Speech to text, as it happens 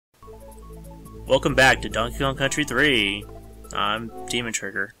Welcome back to Donkey Kong Country 3. I'm Demon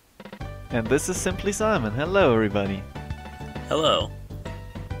Trigger. And this is Simply Simon. Hello, everybody. Hello.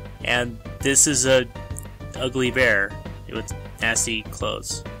 And this is a ugly bear with nasty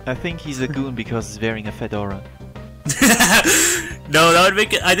clothes. I think he's a goon because he's wearing a fedora. No, that would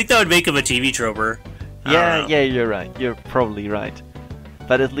make it. I think that would make him a TV troper. Yeah, you're right. You're probably right.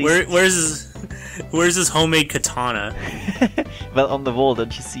 But at least where's his homemade katana? well, on the wall,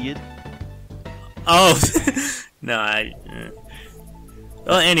 don't you see it? Oh, no.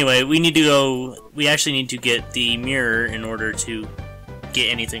 Well, anyway, we actually need to get the mirror in order to get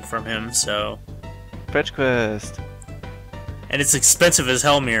anything from him, so... Fetch quest. And it's expensive as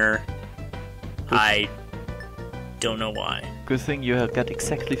hell, mirror. I don't know why. Good thing you have got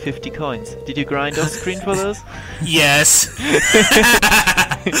exactly 50 coins. Did you grind off screen for those? Yes!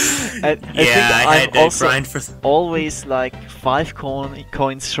 I had to grind for... always like 5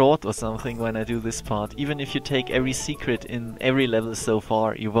 coins short or something when I do this part. Even if you take every secret in every level so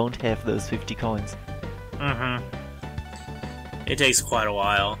far, you won't have those 50 coins. Mm-hmm. It takes quite a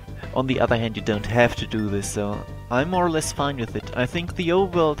while. On the other hand, you don't have to do this, so I'm more or less fine with it. I think the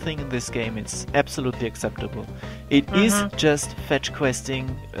overall thing in this game is absolutely acceptable. It is just fetch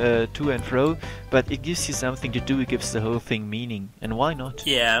questing to and fro, but it gives you something to do, it gives the whole thing meaning, and why not?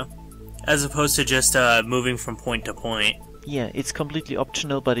 Yeah, as opposed to just moving from point to point. Yeah, it's completely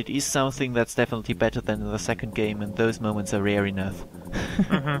optional, but it is something that's definitely better than in the second game, and those moments are rare enough.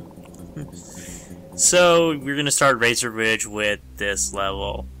 So, we're gonna start Razor Ridge with this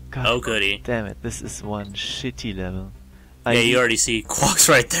level. God, oh goody. Damn it, this is one shitty level. Yeah, you already see Quawks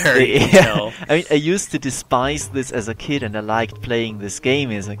right there, you can tell. I mean, I used to despise this as a kid, and I liked playing this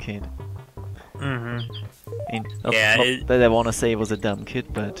game as a kid. Not that I want to say I was a dumb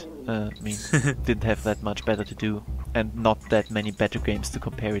kid, but I mean, didn't have that much better to do, and not that many better games to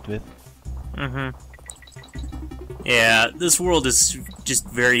compare it with. Yeah, this world is just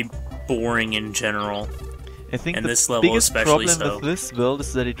very boring in general. I think and the this level biggest especially problem with this world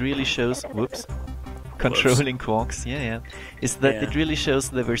is that it really shows... Controlling Quawks, is that it really shows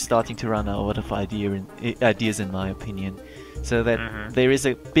that we're starting to run out of ideas, in my opinion. So that there is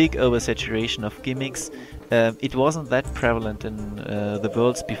a big oversaturation of gimmicks. It wasn't that prevalent in the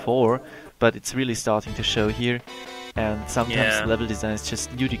worlds before, but it's really starting to show here. And sometimes level design is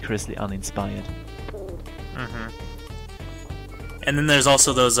just ludicrously uninspired. And then there's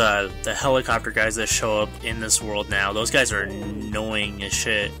also those the helicopter guys that show up in this world now. Those guys are annoying as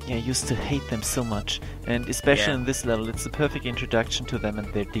shit. Yeah, I used to hate them so much. And especially in this level, it's the perfect introduction to them and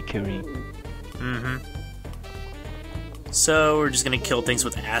their dickery. So we're just gonna kill things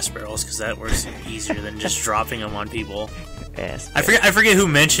with ass barrels, because that works easier than just dropping them on people. I forget who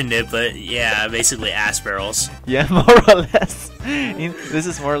mentioned it, but yeah, basically ass barrels. Yeah, more or less. This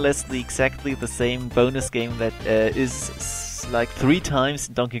is more or less exactly the same bonus game that is like 3 times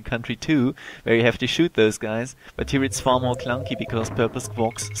in Donkey Kong Country 2, where you have to shoot those guys, but here it's far more clunky because Purple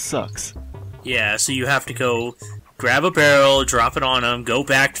Quawks sucks. Yeah, so you have to go grab a barrel, drop it on them, go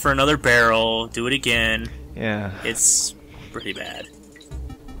back for another barrel, do it again. Yeah. It's pretty bad.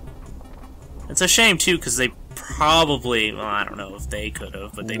 It's a shame too, because they probably, well, I don't know if they could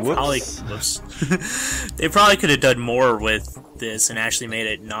have, but they probably they probably could have done more with this and actually made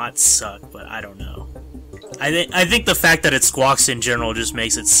it not suck, but I don't know. I think the fact that it's Squawks in general just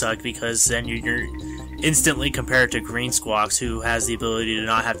makes it suck, because then you're instantly compared to Green Squawks, who has the ability to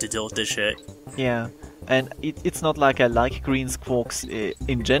not have to deal with this shit. Yeah, and it's not like I like Green Squawks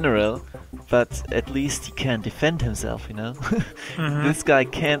in general, but at least he can defend himself, you know? This guy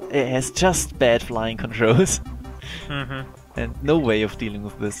has just bad flying controls. And no way of dealing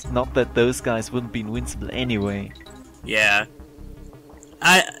with this. Not that those guys wouldn't be invincible anyway. Yeah.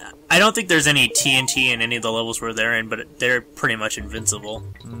 I don't think there's any TNT in any of the levels where they're in, but they're pretty much invincible.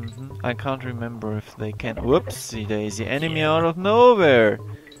 I can't remember if they can. Whoopsie daisy, enemy out of nowhere!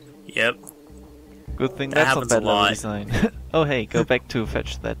 Yep. Good thing that's not bad level design. Oh hey, go back to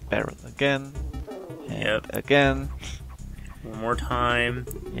fetch that barrel again. And again. One more time.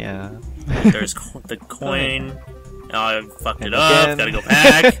 Yeah. There's the coin. Oh, I fucked it up. Gotta go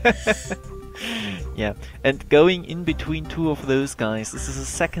back. Yeah, and going in between 2 of those guys, this is a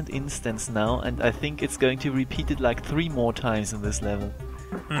second instance now, and I think it's going to repeat it like 3 more times in this level.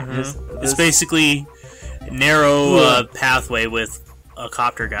 It's basically narrow pathway with a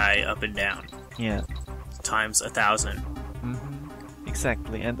copter guy up and down. Yeah. Times 1,000.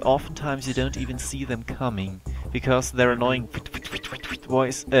 Exactly, and oftentimes you don't even see them coming, because their annoying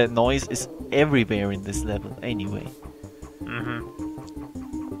noise is everywhere in this level anyway.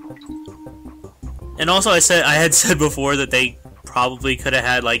 And also I had said before that they probably could have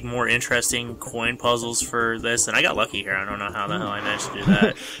had like more interesting coin puzzles for this, and I got lucky here. I don't know how the hell I managed to do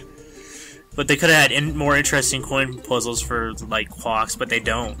that. But they could have had more interesting coin puzzles for like Quawks, but they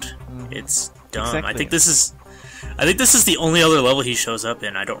don't. It's dumb. Exactly. I think this is the only other level he shows up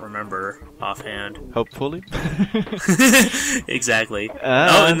in. I don't remember offhand. Hopefully. Exactly.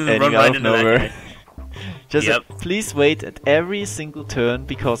 And then run right into nowhere. that guy. Just please wait at every single turn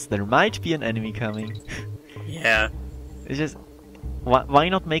because there might be an enemy coming. Yeah. It's just why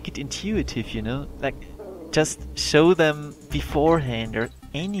not make it intuitive, you know? Like just show them beforehand or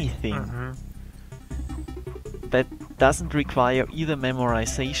anything that doesn't require either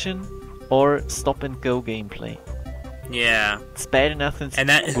memorization or stop and go gameplay. Yeah. It's bad enough in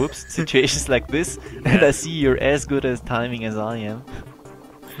situations like this, Yeah. and I see you're as good at timing as I am.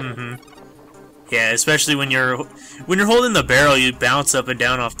 Yeah, especially when you're holding the barrel, you bounce up and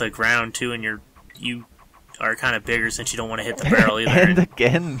down off the ground too, and you are kind of bigger since you don't want to hit the barrel either. And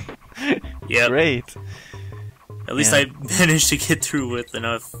again. Yep. Great. At least I managed to get through with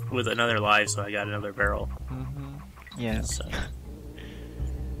another life, so I got another barrel. Yeah. So.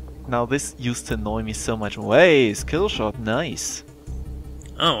 Now this used to annoy me so much. Way, skill shot, nice.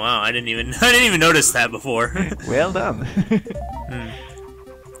 Oh wow, I didn't even notice that before. Well done.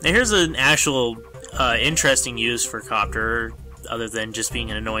 Now here's an actual interesting use for Copter, other than just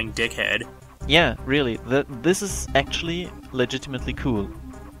being an annoying dickhead. Yeah, really. This is actually legitimately cool.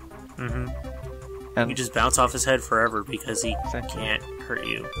 And You just bounce off his head forever because he can't hurt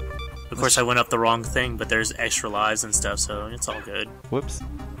you. Of course, I went up the wrong thing, but there's extra lives and stuff, so it's all good. Whoops.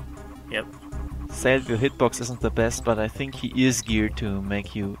 Yep. Sadly, the hitbox isn't the best, but I think he is geared to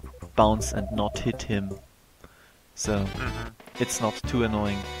make you bounce and not hit him. So, it's not too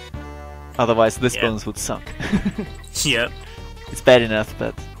annoying. Otherwise, this bonus would suck. Yep. It's bad enough,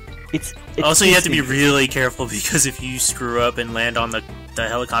 but it's also, you have to be really careful because if you screw up and land on the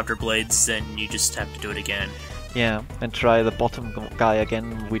helicopter blades, then you just have to do it again. Yeah, and try the bottom guy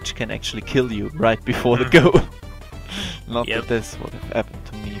again, which can actually kill you right before the go. Not that this would have happened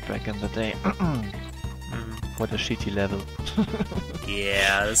to me back in the day. What a shitty level.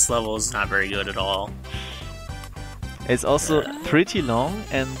 Yeah, this level is not very good at all. It's also pretty long,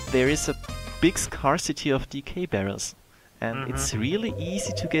 and there is a big scarcity of DK barrels. And it's really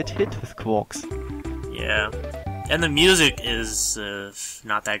easy to get hit with Quawks. Yeah. And the music is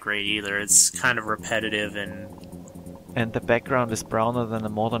not that great either. It's kind of repetitive and the background is browner than a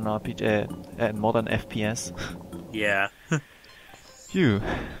modern RPG, modern FPS. Yeah. Phew.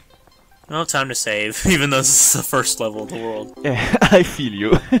 No time to save, even though this is the first level of the world. Yeah, I feel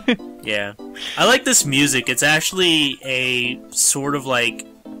you. Yeah. I like this music. It's actually a sort of like...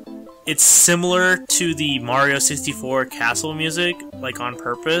 It's similar to the Mario 64 castle music, like on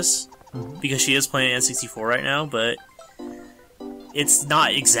purpose, because she is playing N64 right now, but it's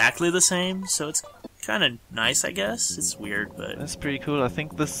not exactly the same, so it's kind of nice, I guess. It's weird, but... That's pretty cool. I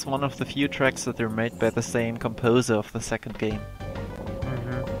think this is one of the few tracks that are made by the same composer of the second game.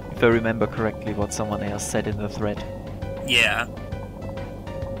 If I remember correctly what someone else said in the thread. Yeah.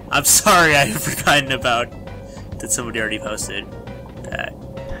 I'm sorry, I had forgotten about that somebody already posted that.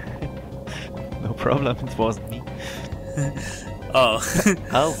 No problem, it wasn't me. Oh.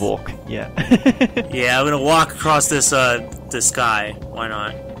 I'll walk, yeah. Yeah, I'm gonna walk across this sky. Why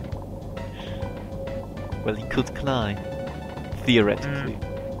not? Well, he could climb. Theoretically.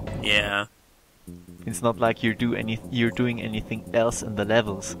 Yeah. It's not like you're doing anything else in the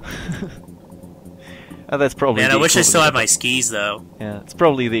levels. Oh, that's probably. Man, I wish I still had my skis though. Yeah, it's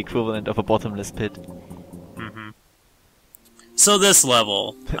probably the equivalent of a bottomless pit. So this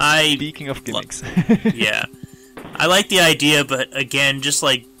level, Speaking of gimmicks. Yeah. I like the idea, but again, just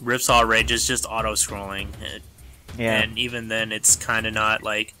like Ripsaw Rage, it's just auto-scrolling. Yeah. And even then, it's kind of not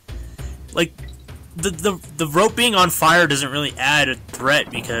like the rope being on fire doesn't really add a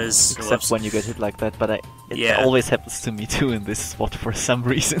threat because except when you get hit like that, but it always happens to me too in this spot for some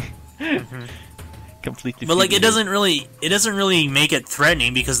reason. Completely. But like it doesn't really make it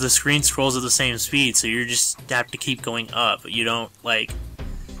threatening because the screen scrolls at the same speed, so you just have to keep going up. You don't like.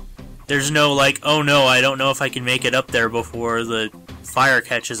 There's no like, oh no, I don't know if I can make it up there before the fire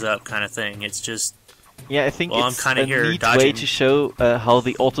catches up kind of thing. It's just. Yeah, I think it's I'm a here neat dodging. way to show how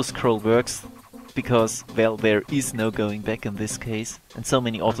the auto-scroll works, because, well, there is no going back in this case, and so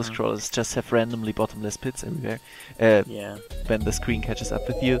many auto-scrollers just have randomly bottomless pits everywhere when the screen catches up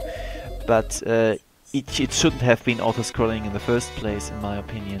with you. But it shouldn't have been auto-scrolling in the first place, in my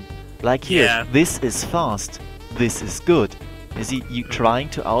opinion. Like here, this is fast, this is good. You see, you're trying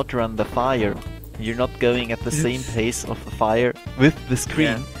to outrun the fire. You're not going at the same pace of the fire with the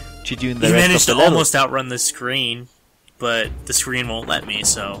screen. You managed to almost outrun the screen, but the screen won't let me,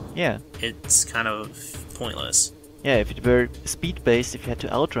 so yeah, it's kind of pointless. Yeah, if it were speed-based, if you had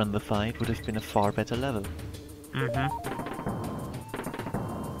to outrun the fight, would have been a far better level. I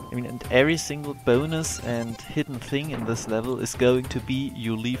mean, and every single bonus and hidden thing in this level is going to be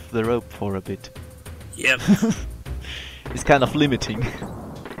you leave the rope for a bit. Yep. It's kind of limiting.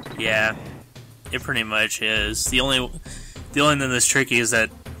 Yeah, it pretty much is. The only thing that's tricky is that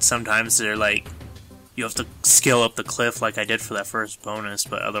sometimes they're like, you have to scale up the cliff like I did for that first bonus,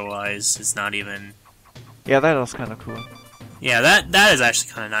 but otherwise it's not even... Yeah, that was kind of cool. Yeah, that is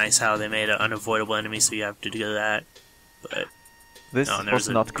actually kind of nice how they made an unavoidable enemy, so you have to do that. But this was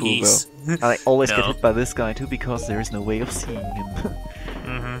not cool though. I always get hit by this guy too because there is no way of seeing him.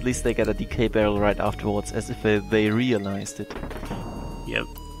 At least they get a decay barrel right afterwards, as if they realized it. Yep.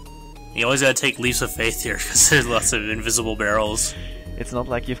 You always gotta take leaps of faith here because there's lots of invisible barrels. It's not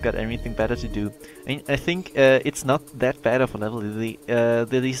like you've got anything better to do. I think it's not that bad of a level. The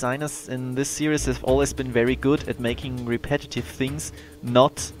designers in this series have always been very good at making repetitive things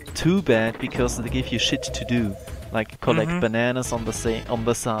not too bad because they give you shit to do. Like collect bananas on the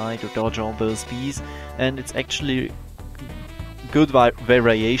side or dodge all those bees, and it's actually good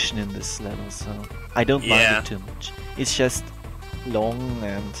variation in this level, so I don't mind it too much. It's just long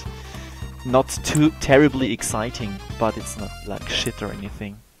and not too terribly exciting, but it's not like shit or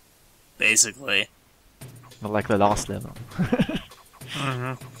anything. Basically. Not like the last level.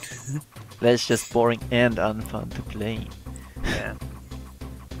 That's just boring and unfun to play. Yeah.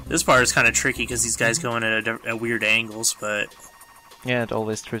 This part is kind of tricky because these guys go in at weird angles, but... Yeah, it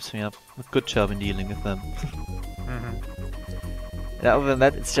always trips me up. Good job in dealing with them. And other than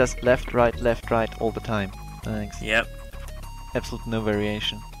that, it's just left, right, all the time. Thanks. Yep. Absolute no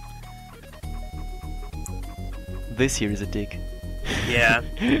variation. This here is a dig. Yeah,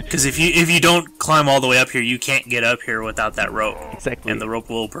 because if you don't climb all the way up here, you can't get up here without that rope. Exactly. And the rope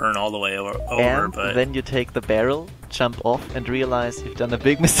will burn all the way over. And but then you take the barrel, jump off, and realize you've done a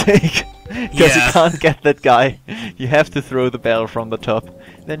big mistake. Because you can't get that guy. You have to throw the barrel from the top.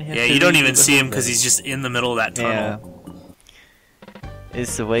 Then you don't even see him because he's just in the middle of that tunnel. Yeah.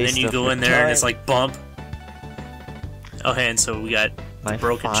 It's a waste of Then you go in there time. and it's like bump. Okay, and so we got the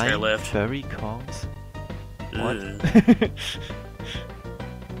broken chairlift. Furry Kongs. What?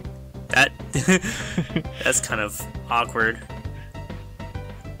 That's kind of awkward.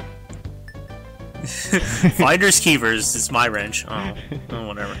 Finders keepers is my wrench. Oh,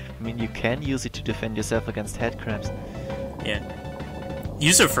 whatever. I mean, you can use it to defend yourself against head crabs. Yeah.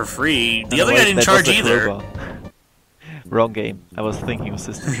 Use it for free. The other guy didn't charge either. Wrong game. I was thinking of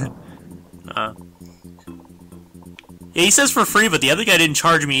System Shock. Yeah, he says for free, but the other guy didn't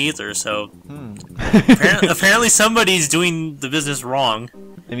charge me either, so... apparently somebody's doing the business wrong.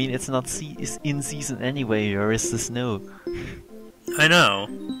 I mean, it's not in season anyway, or is the snow? I know.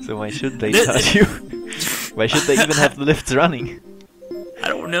 So why should they charge you? Why should they even have the lifts running? I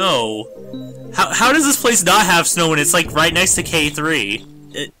don't know. How does this place not have snow when it's like right next to K3?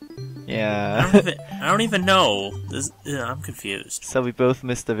 Yeah. I don't even know. I'm confused. So we both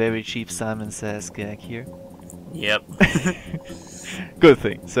missed a very cheap Simon Says gag here. Yep. Good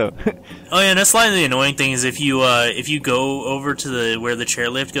thing. So. Oh yeah, and a slightly annoying thing is if you go over to where the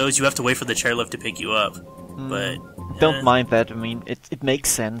chairlift goes, you have to wait for the chairlift to pick you up. But don't mind that. I mean, it makes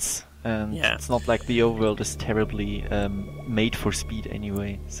sense, and yeah. It's not like the overworld is terribly made for speed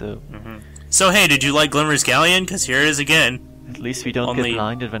anyway. So. So hey, did you like Glimmer's Galleon? Because here it is again. At least we don't get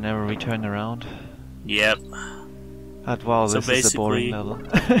blinded whenever we turn around. Yep. But wow, this is a boring level.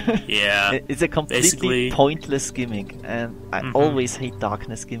 Yeah. It's a completely pointless gimmick, and I always hate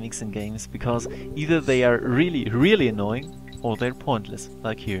darkness gimmicks in games, because either they are really, really annoying, or they're pointless,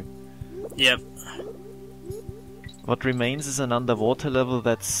 like here. Yep. What remains is an underwater level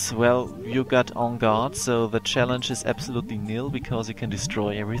that's, well, you got on guard, so the challenge is absolutely nil, because you can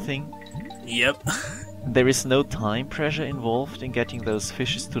destroy everything. Yep. There is no time pressure involved in getting those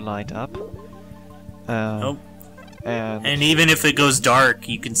fishes to light up. Nope. And even if it goes dark,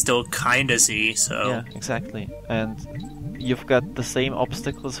 you can still kinda see, so... Yeah, exactly. And you've got the same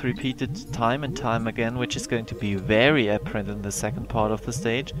obstacles repeated time and time again, which is going to be very apparent in the second part of the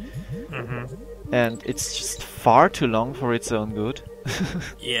stage. And it's just far too long for its own good.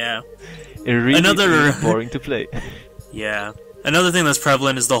 Yeah. Really boring to play. Yeah. Another thing that's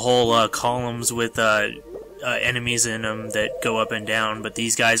prevalent is the whole columns with enemies in them that go up and down, but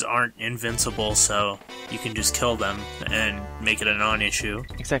these guys aren't invincible, so you can just kill them and make it a non-issue.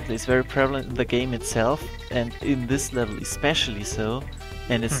 Exactly, it's very prevalent in the game itself, and in this level especially so,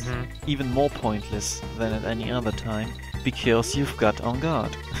 and it's even more pointless than at any other time, because you've got on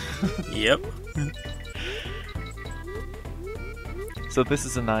guard. Yep. So this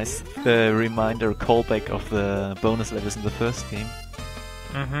is a nice reminder, callback of the bonus levels in the first game.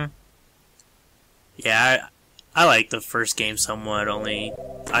 Yeah, I like the first game somewhat, only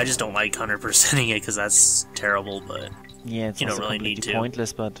I just don't like 100%ing it because that's terrible, but yeah, it's you also don't really need completely to.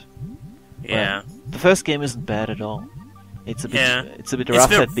 pointless, but yeah. well, the first game isn't bad at all. It's a bit it's a bit It's rough a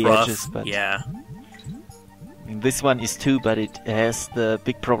bit at the rough, edges, but yeah. I mean, this one is too, but it has the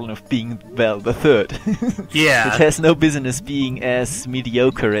big problem of being, well, the third. Yeah. It has no business being as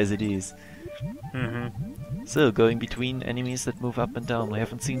mediocre as it is. So, going between enemies that move up and down. I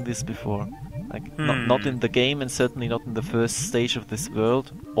haven't seen this before. Like, not in the game, and certainly not in the first stage of this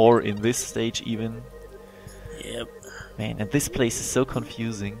world, or in this stage even. Yep. Man, and this place is so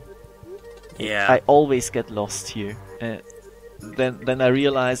confusing. Yeah. I always get lost here. Then I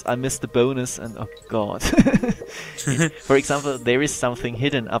realize I missed the bonus, and oh god. For example, there is something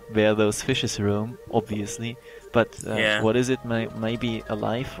hidden up where those fishes roam, obviously. But what is it? Maybe a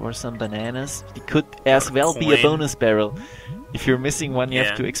life or some bananas? It could as well be a bonus barrel. If you're missing one, you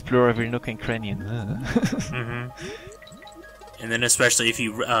have to explore every nook and cranny. And then especially if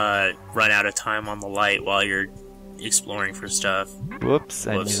you run out of time on the light while you're exploring for stuff. Whoops,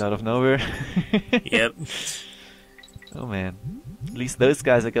 enemies out of nowhere. Yep. Oh man. At least those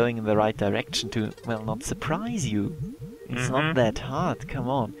guys are going in the right direction to, well, not surprise you. It's not that hard, come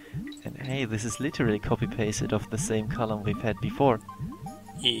on. And hey, this is literally copy-pasted of the same column we've had before.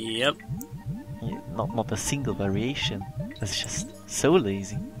 Yep. Yeah, not a single variation. That's just so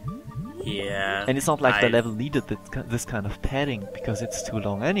lazy. Yeah. And it's not like the level needed this kind of padding, because it's too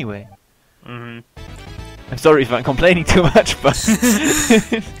long anyway. I'm sorry if I'm complaining too much, but...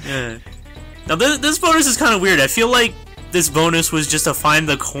 Yeah. Now this bonus is kind of weird. I feel like this bonus was just to find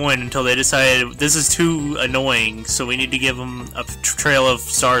the coin until they decided this is too annoying, so we need to give them a trail of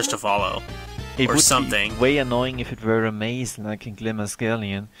stars to follow. It or would something. be way annoying if it were a maze like in Glimmer's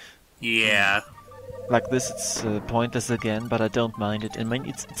Galleon. Yeah. Like this, it's pointless again, but I don't mind it. I mean,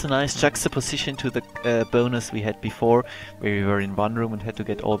 it's a nice juxtaposition to the bonus we had before, where we were in one room and had to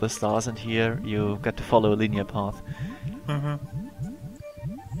get all the stars, and here you got to follow a linear path.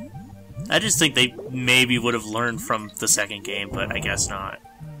 I just think they maybe would have learned from the second game, but I guess not.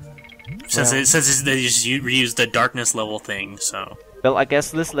 Since they just reused the darkness level thing, so... Well, I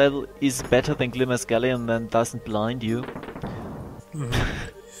guess this level is better than Glimmer's Galleon and doesn't blind you.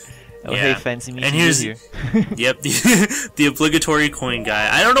 Oh, hey, fancy meeting you here. Yep, the obligatory coin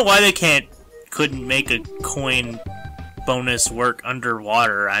guy. I don't know why they couldn't make a coin bonus work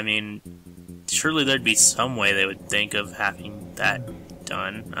underwater. I mean, surely there'd be some way they would think of having that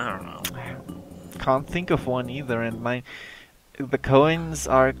done. I don't know. Can't think of one either, and the coins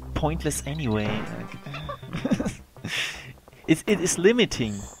are pointless anyway. It is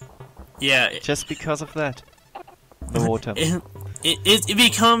limiting. Yeah. Just because of that. The water. It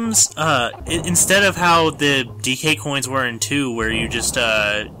becomes instead of how the DK coins were in 2, where you just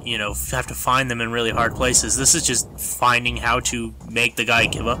have to find them in really hard places. This is just finding how to make the guy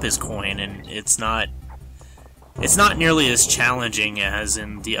give up his coin, and it's not nearly as challenging as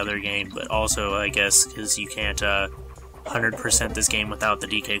in the other game. But also, I guess, because you can't 100% this game without the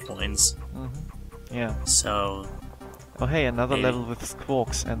DK coins. Yeah. So. Oh hey, another level with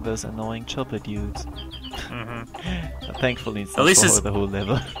squawks and those annoying chopper dudes. Thankfully it's not the whole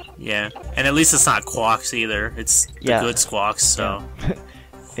level. Yeah, and at least it's not Quawks either. It's the good squawks, so... Yeah.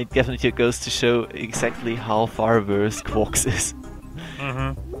 It definitely goes to show exactly how far worse Quawks is.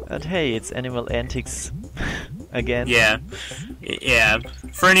 But hey, it's Animal Antics again. Yeah. Yeah.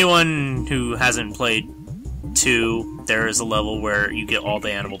 For anyone who hasn't played 2, there is a level where you get all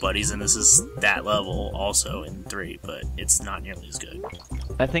the animal buddies, and this is that level also in 3, but it's not nearly as good.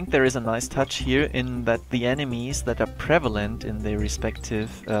 I think there is a nice touch here in that the enemies that are prevalent in their respective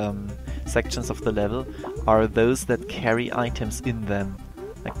sections of the level are those that carry items in them.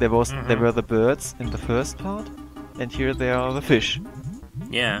 Like there were the birds in the first part, and here they are the fish.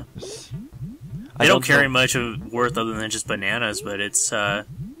 Yeah. They don't carry much of worth other than just bananas, but it's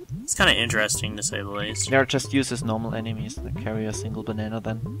kind of interesting to say the least. They're just used as normal enemies that carry a single banana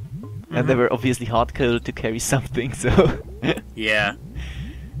then. And they were obviously hard-coded to carry something, so... Yeah.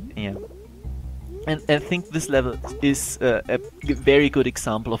 Yeah. And I think this level is a very good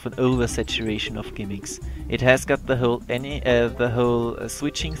example of an oversaturation of gimmicks. It has got the whole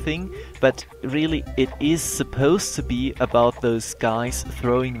switching thing, but really it is supposed to be about those guys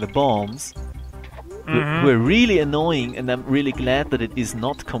throwing the bombs. Who are really annoying, and I'm really glad that it is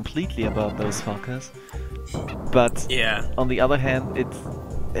not completely about those fuckers. But on the other hand,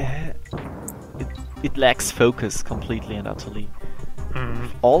 it lacks focus completely and utterly.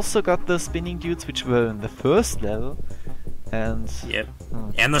 Also got the spinning dudes, which were in the first level, And yep,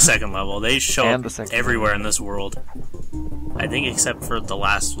 and the second level. They show up everywhere in this world. I think except for the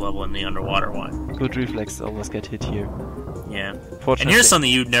last level in the underwater one. Good reflex always get hit here. Yeah. And here's something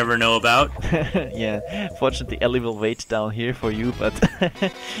you'd never know about. Yeah. Fortunately, Ellie will wait down here for you, but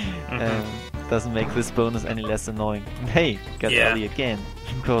doesn't make this bonus any less annoying. Hey, got Ellie again.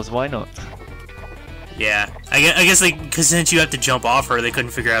 Because why not? Yeah. I guess because since you have to jump off her, they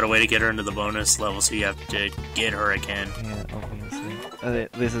couldn't figure out a way to get her into the bonus level, so you have to get her again. Yeah, obviously.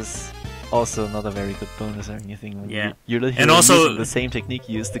 This is also not a very good bonus or anything. Yeah. You're using the same technique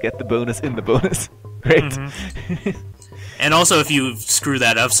you used to get the bonus in the bonus. Great. And also, if you screw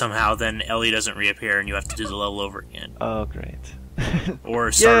that up somehow, then Ellie doesn't reappear, and you have to do the level over again. Oh, great.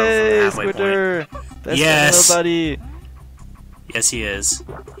 Or start over from halfway point. Yes! Buddy. Yes, he is.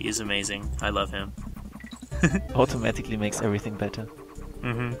 He is amazing. I love him. Automatically makes everything better.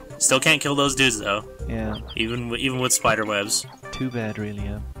 Still can't kill those dudes, though. Yeah. Even with spider webs. Too bad, really,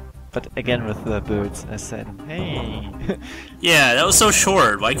 yeah. But again with the birds, I said, hey! Yeah, that was so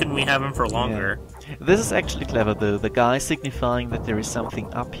short. Why couldn't we have him for longer? Yeah. This is actually clever though, the guy signifying that there is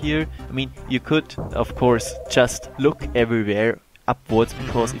something up here. I mean, you could, of course, just look everywhere upwards,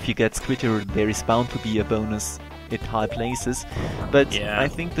 because if you get Squitter, there is bound to be a bonus at high places. But I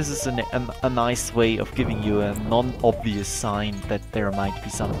think this is a nice way of giving you a non-obvious sign that there might be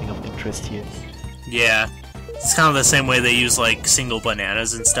something of interest here. Yeah. It's kind of the same way they use, like, single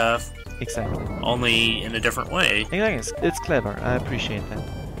bananas and stuff. Exactly. Only in a different way. Exactly. It's clever. I appreciate that.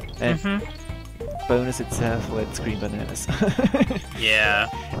 And bonus itself, let's scream bananas. Yeah.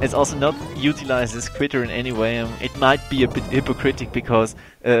 It's also not utilized as Quitter in any way. It might be a bit hypocritic, because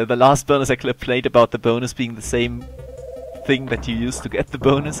the last bonus I played about the bonus being the same thing that you used to get the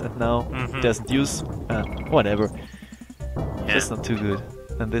bonus, and now it doesn't use... whatever. Yeah. It's not too good.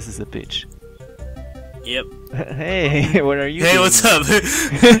 And this is a bitch. Yep. Hey, what are you doing? Hey, what's up?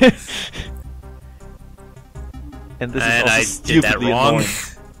 And this is also stupidly annoying.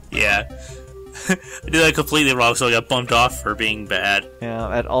 Yeah. I did that completely wrong, so I got bumped off for being bad.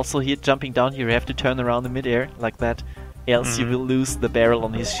 Yeah, and also here, jumping down here, you have to turn around in midair, like that. Else you will lose the barrel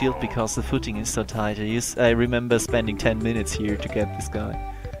on his shield, because the footing is so tight. I remember spending 10 minutes here to get this guy.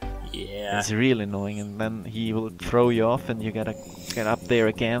 Yeah. It's really annoying, and then he will throw you off, and you gotta get up there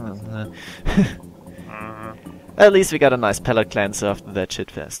again. And, at least we got a nice palate cleanser after that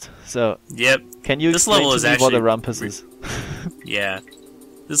shitfest. So, can you explain to me what a rumpus is? Yeah.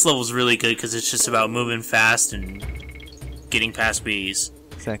 This level is really good because it's just about moving fast and getting past bees.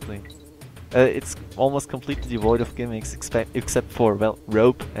 Exactly. It's almost completely devoid of gimmicks, except for, well,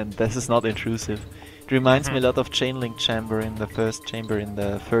 rope, and this is not intrusive. It reminds me a lot of Chainlink Chamber in the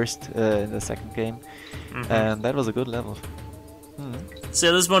in the second game, and that was a good level.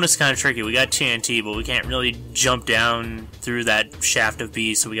 So this bonus is kind of tricky. We got TNT, but we can't really jump down through that shaft of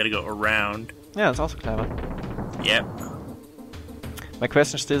bees, so we got to go around. Yeah, it's also clever. Yep. My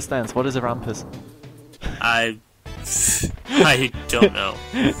question still stands. What is a rumpus? I don't know.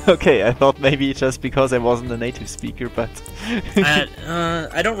 Okay, I thought maybe just because I wasn't a native speaker, but...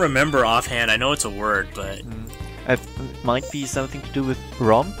 I don't remember offhand. I know it's a word, but... It might be something to do with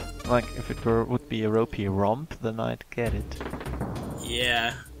romp. Like, if it would be a ropey romp, then I'd get it.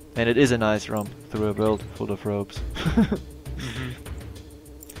 Yeah. And it is a nice romp through a world full of ropes.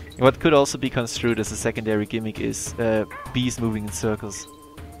 What could also be construed as a secondary gimmick is bees moving in circles.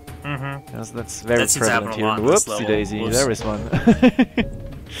 Because that's very prevalent here. Whoopsie daisy, there is one.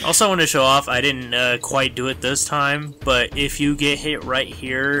 Also, I want to show off, I didn't quite do it this time, but if you get hit right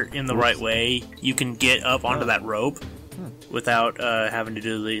here in the right way, you can get up onto that rope without having to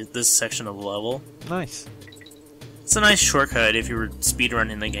do this section of the level. Nice. It's a nice shortcut if you were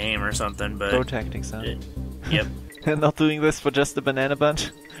speedrunning the game or something, but... Pro tactics, huh? Yep. Not doing this for just the banana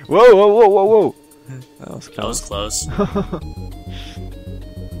bunch? Whoa, whoa, whoa, whoa, whoa! That was close. That was close.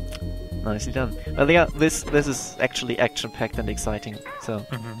 Nicely done. Well, yeah, this is actually action-packed and exciting, so...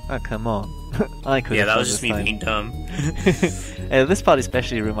 Oh, come on. I could that was just me being dumb. This part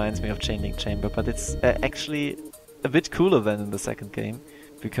especially reminds me of Chainlink Chamber, but it's actually a bit cooler than in the second game,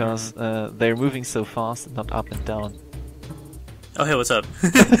 because they're moving so fast and not up and down. Oh, hey, what's up?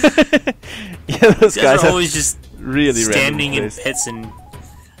 Yeah, those guys are always just really standing in pits and...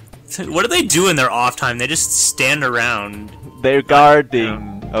 What do they do in their off time? They just stand around. They're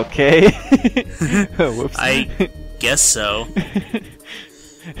guarding, okay? Whoops. I guess so.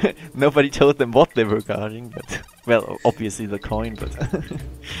 Nobody told them what they were guarding, but... Well, obviously the coin, but...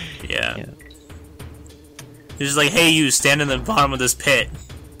 Yeah. They're just like, hey, you, stand in the bottom of this pit.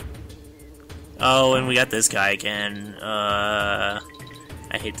 Oh, and we got this guy again. I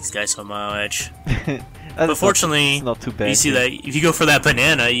hate this guy so much. But fortunately, it's not too bad. You see that if you go for that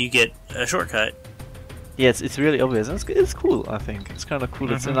banana, you get a shortcut. Yeah, it's really obvious. It's cool, I think. It's kind of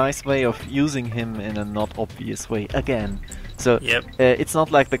cool. It's a nice way of using him in a not obvious way again. So it's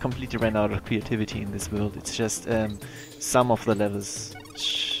not like they completely ran out of creativity in this world. It's just some of the levels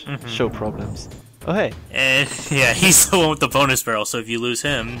show problems. Oh hey. And yeah, he's the one with the bonus barrel. So if you lose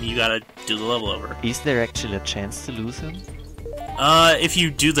him, you gotta do the level over. Is there actually a chance to lose him? If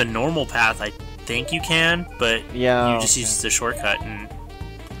you do the normal path, I think you can, but you just use the shortcut and.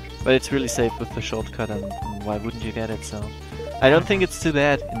 But it's really safe with the shortcut, and why wouldn't you get it? So I don't think it's too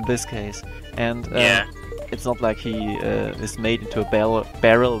bad in this case. And it's not like he is made into a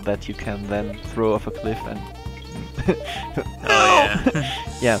barrel that you can then throw off a cliff and.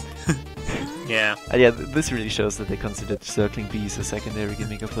 Yeah. This really shows that they considered circling bees a secondary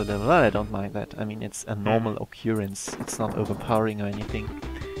gimmick of the level. Well, I don't mind that. I mean, it's a normal occurrence. It's not overpowering or anything.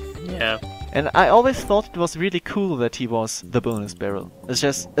 Yeah. And I always thought it was really cool that he was the bonus barrel. It's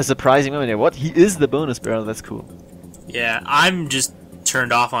just a surprising moment. What? He is the bonus barrel? That's cool. Yeah, I'm just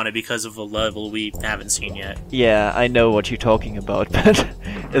turned off on it because of a level we haven't seen yet. Yeah, I know what you're talking about, but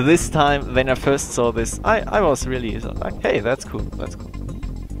this time, when I first saw this, I was really like, hey, that's cool, that's cool.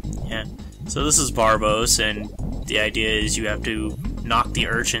 Yeah. So this is Barbos, and the idea is you have to knock the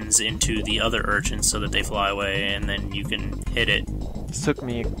urchins into the other urchins so that they fly away, and then you can hit it. It took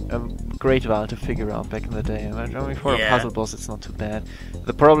me a great while to figure out back in the day. I mean, for a puzzle boss, it's not too bad.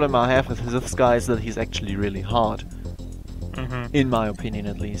 The problem I have with this guy is that he's actually really hard. In my opinion,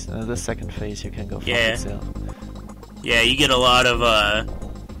 at least. The second phase, you can go fuck yourself. Yeah, you get a lot of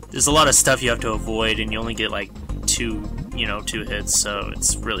there's a lot of stuff you have to avoid, and you only get like two hits, so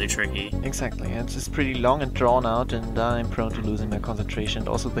it's really tricky. Exactly, and it's just pretty long and drawn out, and I'm prone to losing my concentration. And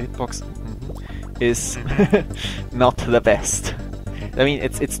also, the hitbox is not the best. I mean,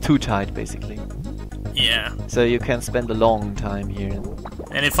 it's too tight, basically. Yeah. So you can spend a long time here.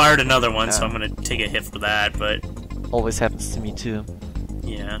 And it fired another one, so I'm gonna take a hit for that, but... Always happens to me too.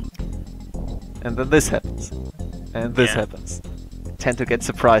 Yeah. And then this happens. And this happens. I tend to get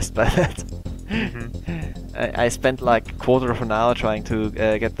surprised by that. I spent like a quarter of an hour trying to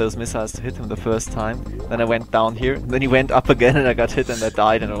get those missiles to hit him the first time. Then I went down here, and then he went up again, and I got hit and I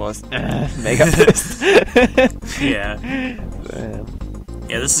died, and I was mega pissed. Yeah,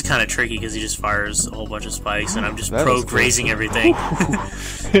 this is kind of tricky because he just fires a whole bunch of spikes, and I'm just grazing everything.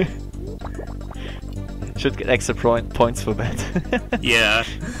 Should get extra points for that. Yeah.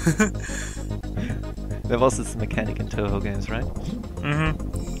 There was this mechanic in Toho games, right?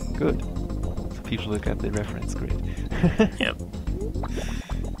 Good. So people look at the reference, great. Yep.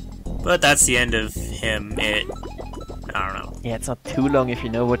 But that's the end of him. I don't know. Yeah, it's not too long if you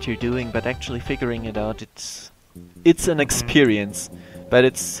know what you're doing, but actually figuring it out, it's an experience. But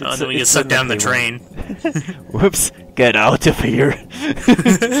it's and then we get sucked down the drain. Whoops! Get out of here!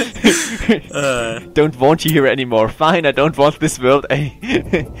 Don't want you here anymore. Fine, I don't want this world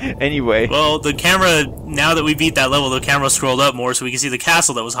anyway. Well, the camera, now that we beat that level, the camera scrolled up more so we can see the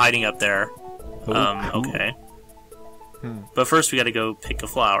castle that was hiding up there. Oh, cool. Okay. But first we gotta go pick a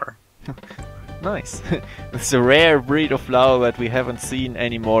flower. Nice. It's a rare breed of flower that we haven't seen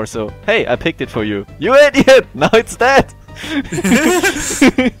anymore, so hey, I picked it for you. You idiot! Now it's dead!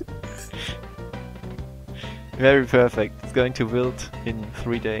 Very perfect. It's going to wilt in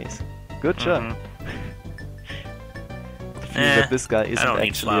 3 days. Good job. I feel that this guy isn't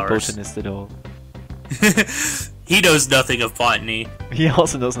actually a botanist at all. He knows nothing of botany. He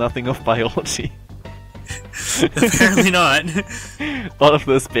also knows nothing of biology. Apparently not. All of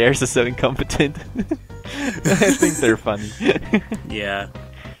those bears are so incompetent. I think they're funny. Yeah.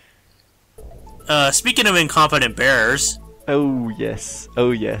 Speaking of incompetent bears... Oh yes, oh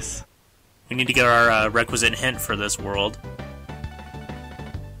yes. We need to get our requisite hint for this world.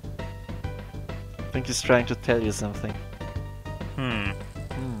 I think he's trying to tell you something.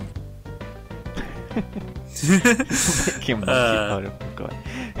 Making a monkey out of a guy.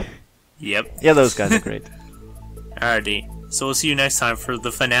 Yep. Yeah, those guys are great. Alrighty. So we'll see you next time for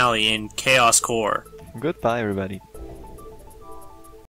the finale in Chaos Core. Goodbye, everybody.